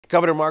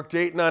Governor Mark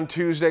Dayton on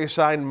Tuesday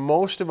signed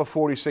most of a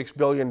 $46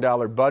 billion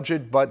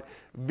budget, but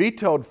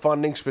vetoed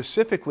funding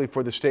specifically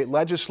for the state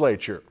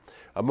legislature,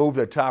 a move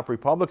that top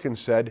Republicans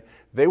said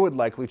they would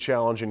likely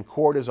challenge in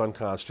court as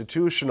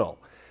unconstitutional.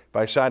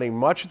 By signing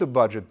much of the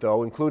budget,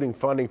 though, including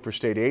funding for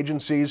state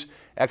agencies,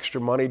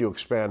 extra money to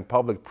expand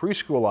public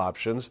preschool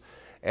options,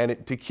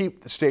 and to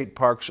keep the state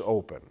parks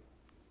open.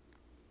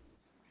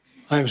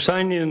 I am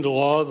signing into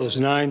law those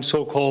 9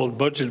 so-called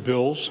budget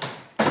bills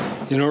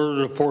in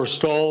order to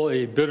forestall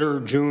a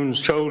bitter June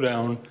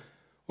showdown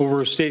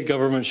over a state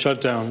government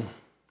shutdown.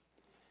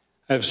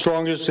 I have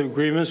strong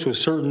disagreements with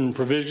certain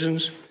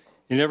provisions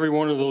in every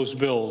one of those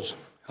bills.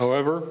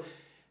 However,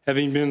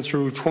 having been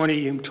through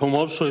 20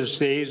 tumultuous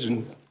days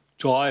in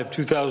July of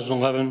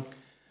 2011,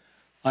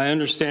 I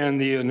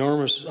understand the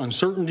enormous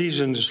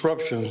uncertainties and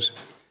disruptions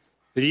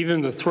that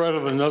even the threat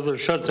of another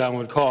shutdown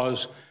would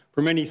cause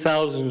for many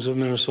thousands of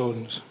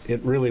Minnesotans.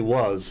 It really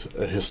was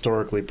a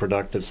historically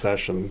productive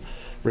session.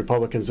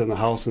 Republicans in the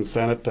House and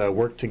Senate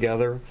worked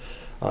together.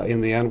 In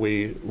the end,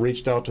 we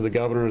reached out to the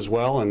governor as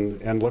well,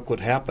 and look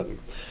what happened.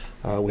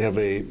 We have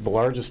the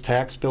largest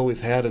tax bill we've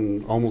had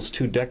in almost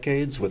 2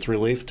 decades, with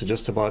relief to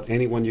just about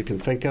anyone you can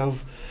think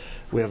of.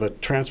 We have a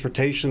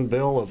transportation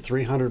bill of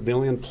 $300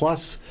 million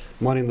plus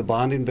money in the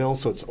bonding bill,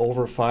 so it's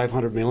over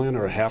 $500 million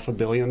or $500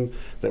 million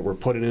that we're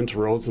putting into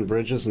roads and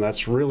bridges, and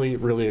that's really,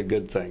 really a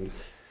good thing.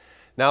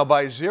 Now,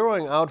 by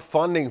zeroing out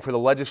funding for the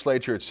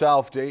legislature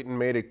itself, Dayton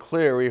made it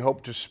clear he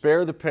hoped to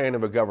spare the pain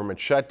of a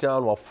government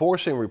shutdown while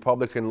forcing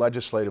Republican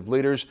legislative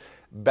leaders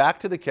back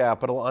to the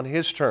Capitol on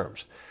his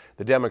terms.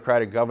 The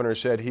Democratic governor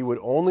said he would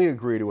only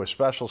agree to a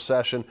special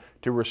session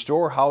to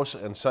restore House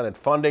and Senate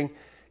funding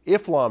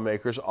if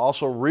lawmakers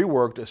also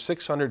reworked a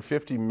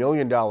 $650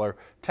 million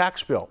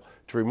tax bill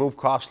to remove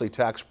costly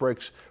tax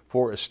breaks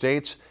for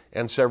estates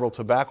and several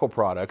tobacco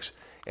products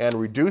and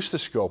reduce the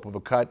scope of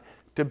a cut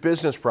to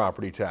business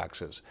property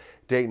taxes.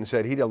 Dayton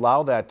said he'd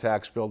allow that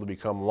tax bill to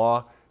become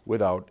law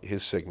without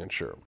his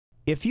signature.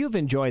 If you've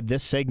enjoyed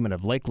this segment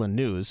of Lakeland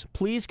News,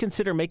 please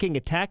consider making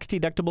a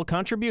tax-deductible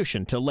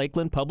contribution to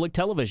Lakeland Public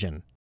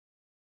Television.